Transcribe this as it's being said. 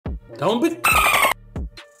Don't be.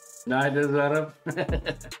 Nah, it doesn't matter.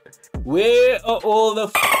 Where are all the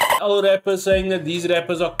old rappers saying that these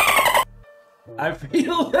rappers are? I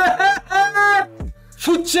feel that.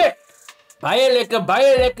 Food check. Baie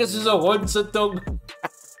lekker soos 'n hond se tong.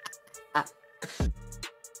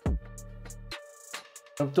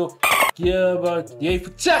 I'm talking about jy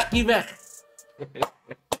check hier weg.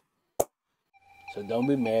 So don't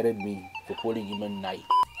be mad at me for calling him a knife.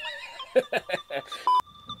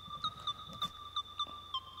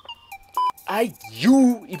 I hate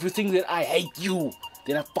you. If you think that I hate you,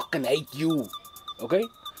 then I fucking hate you. Okay?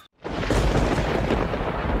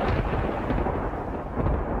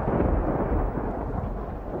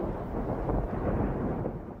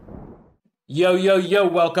 Yo,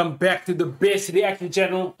 welcome back to the best reaction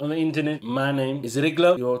channel on the internet. My name is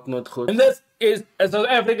Ricklo, you're not good. And this is a South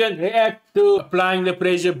African react to Applying the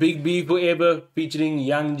Pressure, BigBForever, featuring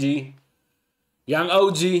Young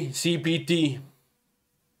OG, CPT.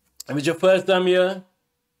 If it's your first time here,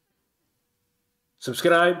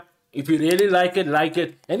 subscribe. If you really like it, like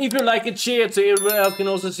it. And if you like it, share it so everyone else can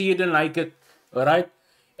also see it and like it. Alright?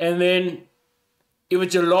 And then, if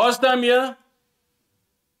it's your last time here,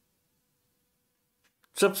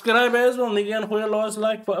 subscribe as well. Nigga, for your last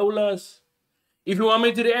like for Olas. If you want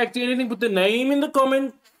me to react to anything, put the name in the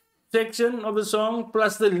comment section of the song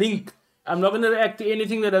plus the link. I'm not going to react to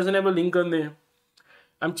anything that doesn't have a link on there.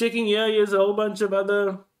 I'm checking here. Here's a whole bunch of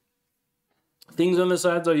other things on the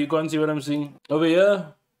side so you can't see what I'm seeing. Over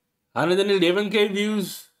here, 111k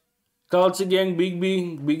views. Culture Gang, Big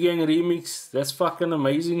Gang remix. That's fucking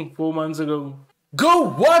amazing. 4 months ago.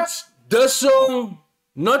 Go watch the song.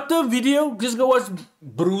 Not the video, just go watch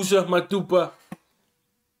Bruiser, Matupa.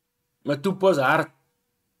 Matupa's hard.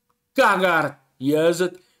 Kagard. Here's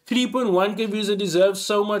it. 3.1k views. It deserves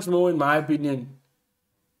so much more in my opinion.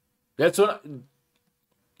 That's what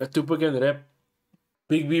Matupa can rap.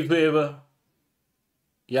 BigBForever.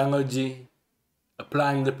 Young OG.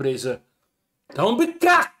 Applying the Pressure. Don't be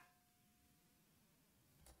cracked.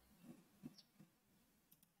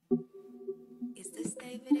 Is this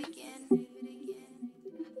David again?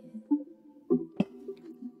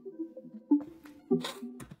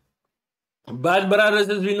 Bad Brothers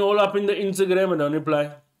has been all up in the Instagram and don't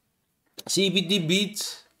reply. CPT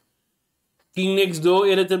Beats. King Next Door,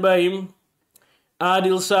 edited by him.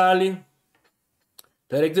 Adil Sali.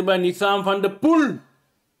 Directed by Nitham van der Poel.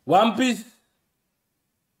 One Piece.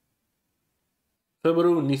 So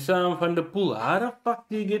bro, Nitham van der Poel. How the fuck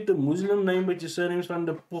do you get the Muslim name but your surname's van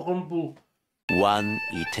der Poel? One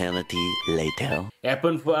eternity later.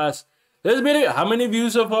 Happened for us. There's been how many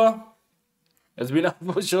views so far? It's been up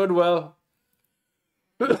for a short while.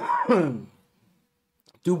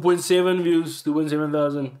 2.7 views, 2.7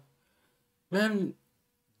 thousand. Man.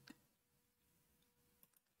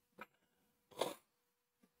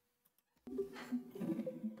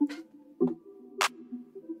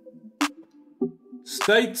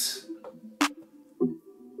 States.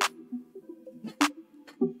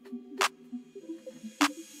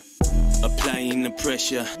 Applying the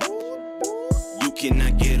pressure. You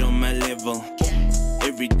cannot get on my level.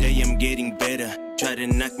 Every day I'm getting better. Try to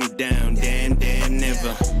knock me down, damn,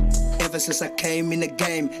 never. Ever since I came in the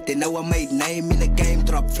game, they know I made name in the game,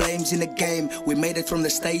 drop flames in the game. We made it from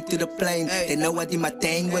the state to the plane. They know I did my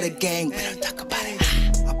thing with a gang. We don't talk about it.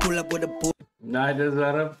 I pull up with a boy. Nah, it doesn't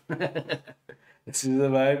matter. This is the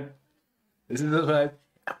vibe. This is the vibe.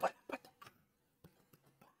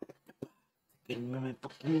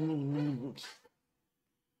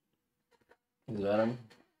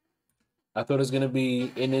 I thought it was gonna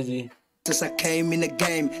be energy. Since I came in the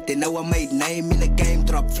game, they know I made name in the game,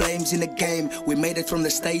 drop flames in the game. We made it from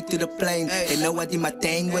the state to the plane. They know I did my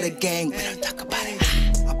thing with a gang. We don't talk about it.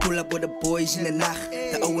 I pull up with the boys in the nacht.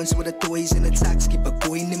 The Owens with the toys in the tax. Keep a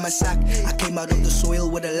coin in my sack. I came out of the soil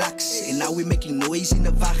with a lax. And now we making noise in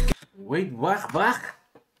the vac. Wait, wacht.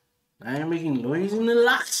 I am making noise in the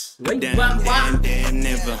lax. Wait, damn, wacht. Damn,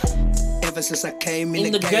 never. Ever since I came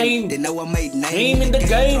in the game, they know I made name in the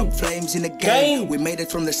game. Drop flames in the game. We made it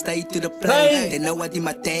from the state to the plane. They know I did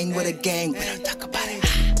my thing with a gang. We don't talk about it.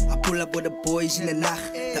 I pull up with the boys in the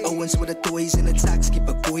nacht. The Owens with the toys in the tax. Keep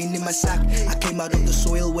a coin in my sack. I came out of the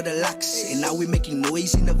soil with a lax. And now we making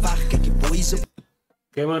noise in the vac. Get your boys up.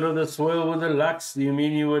 Came out of the soil with a lax. Do you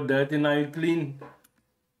mean you were dirty now you clean?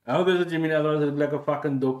 I hope that's what you mean, otherwise it'd be like a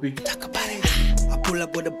fucking dopey. Talk about it. I pull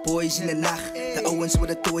up with the boys in the nacht. The Owens with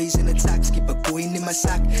the toys in the tax. Keep a coin in my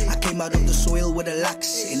sack. I came out of the soil with a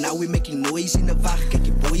lax. And now we making noise in the vac. Get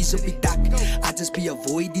your boys up the dak. I just be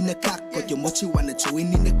avoiding the cock. Got your mochi wanna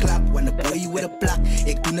join in the club. Wanna boy with a black.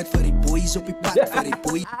 Ik doe het voor die boys op die pad. Voor die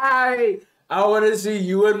boy. I want to see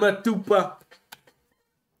you and Matupa.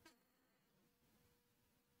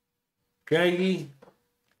 Kagi,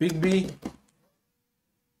 Big B.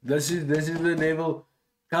 This is the naval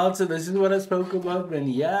culture. This is what I spoke about, man.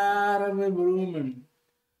 Yeah, man.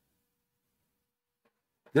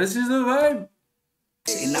 This is the vibe.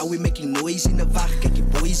 And now we making noise in the back, get your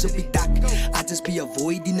boys up the duck. I just be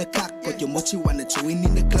avoiding the cock, but your mochi wanna join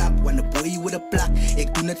in the club, wanna boy with a black.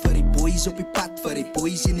 Ek doen it for the boys op die pad, for the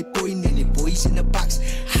boys in the point and the boys in the box.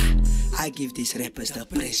 I give these rappers the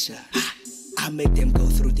pressure. I make them go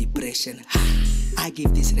through depression. I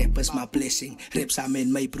give these rappers my blessing. Raps I'm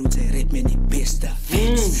in my brood, I rap me the best.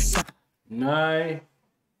 Nah,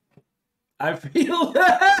 I feel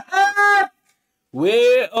that.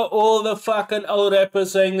 Where are all the fucking old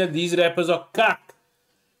rappers saying that these rappers are cock?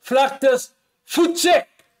 Flactus, foot check.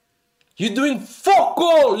 You're doing fuck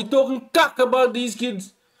all. You're talking cock about these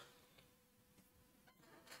kids.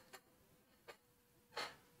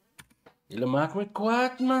 Julle maak my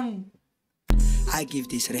kwaad, man. I give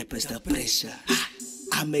these rappers the pressure.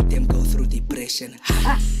 I make them go through depression.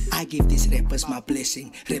 I give these rappers my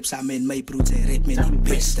blessing. Raps I'm in my brood, I rap me the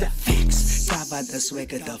best. Facts, cover the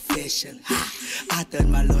swagger, the fashion. I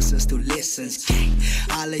turn my losses to lessons.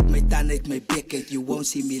 I let my tongue, let my bucket. You won't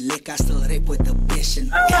see me lick, I still rap with the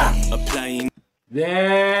passion. Applying.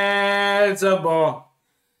 That's a ball.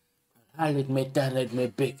 I let my tongue, let my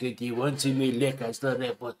bucket. You won't see me lick, I still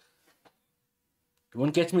rap with. You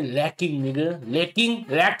won't catch me lacking, nigga.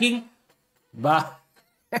 Lacking. Bah.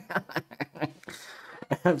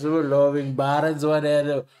 I'm so loving Barons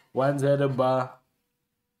once had a bar.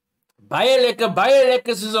 Baie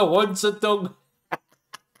lekker soos 'n hond se tong.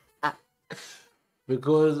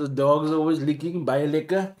 Because the dog's always licking. Baie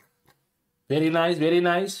lekker. Very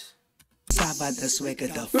nice. Cover the swagger,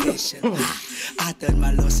 the fashion. I turn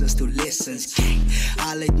my losses to lessons.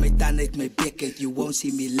 I let my tongue, let my bucket. You won't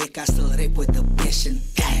see me lick, I still rap with the passion.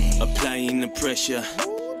 Applying the pressure.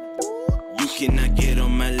 You cannot get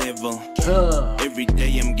on my level. Every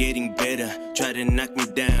day I'm getting better. Try to knock me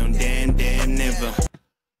down, damn, never.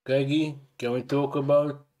 Kagi, can we talk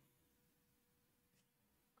about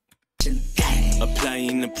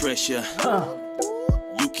applying the pressure?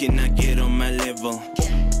 You cannot get on my level.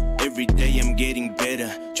 Every day I'm getting better.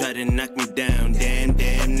 Try to knock me down, damn,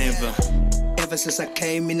 never. Ever since I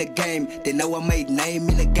came in the game, they know I made name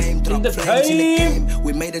in the game. Drop the flames in the game. game.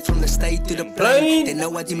 We made it from the state to the plane. They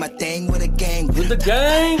know I did my thing with a gang. with the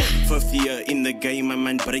gang? Fifth year in the game, I'm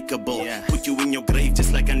unbreakable. Put you in your grave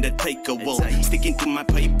just like Undertaker will. Sticking to my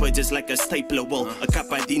paper just like a stapler will. A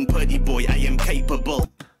Kapadin putty boy, I am capable.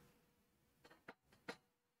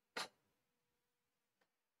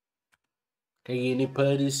 Kagi ni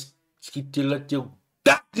Paris skiet jy laat jou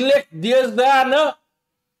dak lek deesdae, no?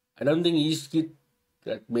 I don't think he skiet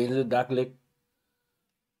dat mense dak lek.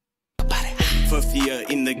 Fifth year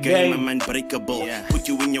in the game, I'm unbreakable. Put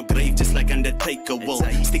you in your grave just like Undertaker will.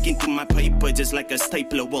 Sticking to my paper just like a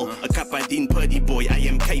stapler will. A Kapadin putty boy, I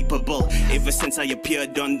am capable. Ever since I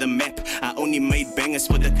appeared on the map, I only made bangers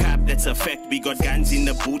for the cap, that's a fact. We got guns in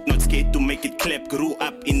the boot, not scared to make it clap. Grew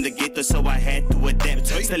up in the ghetto, so I had to adapt.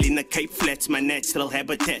 Still in the Cape Flats, my natural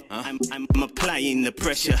habitat. I'm applying the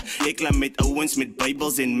pressure. Ek la met ouens met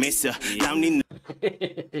Bibles en messe. Down in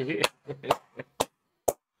the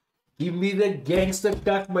Give me the gangster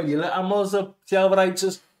kak, man. Julle almal so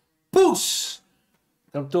self-righteous. Poes!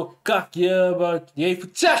 Kom toe kak hier about. Jy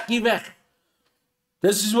vercheck hier weg.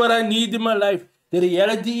 This is what I need in my life. The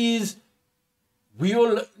reality is,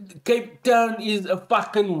 Cape Town is a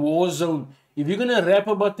fucking war zone. If you're gonna rap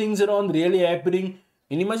about things that aren't really happening,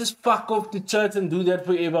 and you must just fuck off to church and do that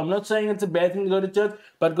forever. I'm not saying it's a bad thing to go to church,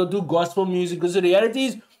 but go do gospel music. Because the reality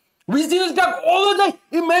is, we see this guy all the day.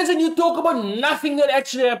 Imagine you talk about nothing that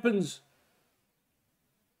actually happens.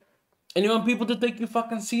 And you want people to take you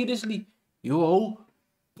fucking seriously. Yo,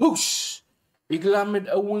 push. Ek laat met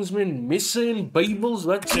ouens met messe en Bibles.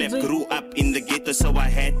 Wat sê jy? Grew up in the ghetto, so I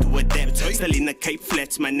had to adapt. Still in the Cape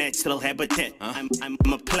Flats, my natural habitat. I'm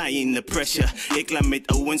applying the pressure. Ek laat met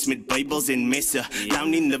ouens met Bibles en messe.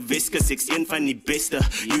 Down in the Viscus, ek's een van die beste.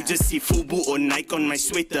 You just see Fubu or Nike on my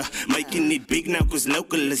sweater. Making it big now cause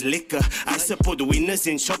local is liquor. I support winners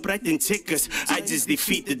in ShopRite and Checkers. I just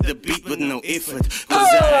defeated the beat with no effort.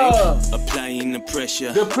 Cause I'm applying the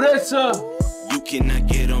pressure. The pressure. You cannot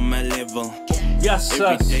get on my level. Yes,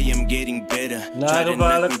 Every sir. day I'm getting better. Try to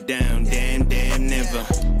knock me down, damn, never.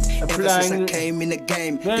 Ever since I came in the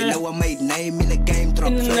game, they know I made name in the game.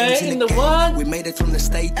 Drop flames in the game. what? We made it from the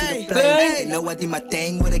state to the plane. They know I did my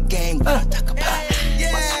thing with a gang. Talk about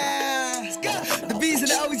Let's go. The B's and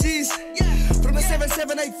the OGs. From the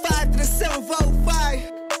 7785 to the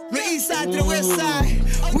 745. The east side to the west side.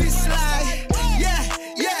 We slide. Yeah,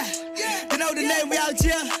 yeah. You know the name we out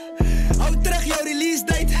here. Hou terug jouw release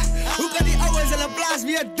date. Hoe kan die ouwens in plaats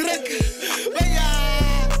weer druk? Maar ja,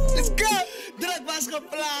 let's go. Druk was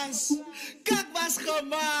geplaatst. Kak was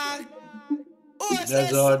gemaakt. Oors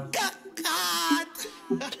is kakkaat.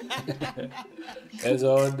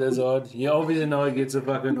 That's odd. You obviously know it gets a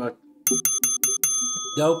fucking what.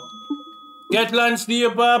 Yo. Catline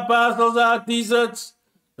stuur paar parcels uit, t-shirts.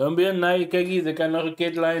 Dan ben je naai, kijk hier, ik kan nog een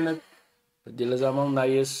catline. Dat jullie is allemaal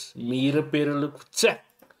naaies. Mieren, perlen, tja.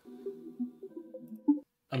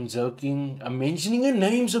 I'm joking. I'm mentioning the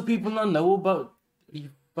names of people I know about. You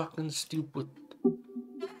fucking stupid.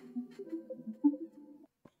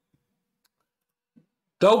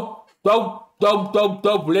 Dope.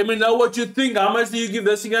 Let me know what you think. How much do you give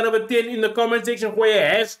this thing out of a 10 in the comment section? Gooi je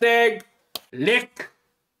hashtag lek.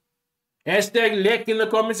 Hashtag lek in the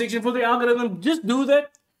comment section for the algorithm. Just do that.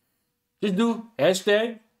 Just do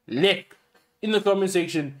hashtag lek in the comment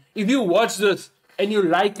section. If you watch this and you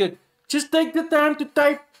like it, just take the time to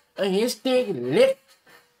type a hashtag lek.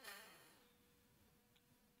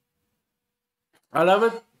 I love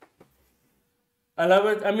it.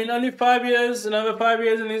 I mean, only 5 years, another 5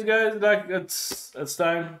 years, and these guys, like, it's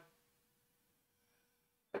time.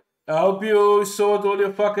 I hope you sort all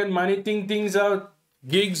your fucking money things out.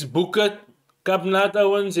 Gigs, book it. Kap nat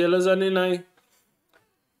ouwens, jylle is aan die naai.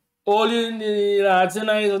 Al die raadse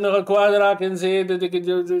naai is nog 'n kwaad raak en sê dat ek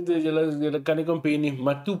jylle kan nie compare nie.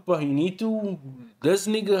 Maar toepa, you need to, this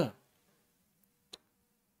nigga.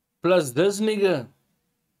 Plus this nigga.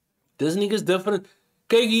 This nigga's different.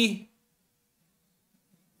 Kyk hier.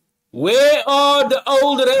 Where are the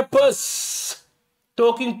old rappers?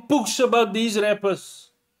 Talking pooks about these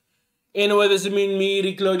rappers. Anyway, this has been me,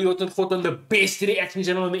 Rick Claudio, on the best reaction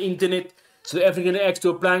channel on the internet. South African acts to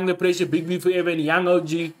applying the pressure, BigBForever and Young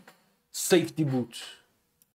OG. Safety boots.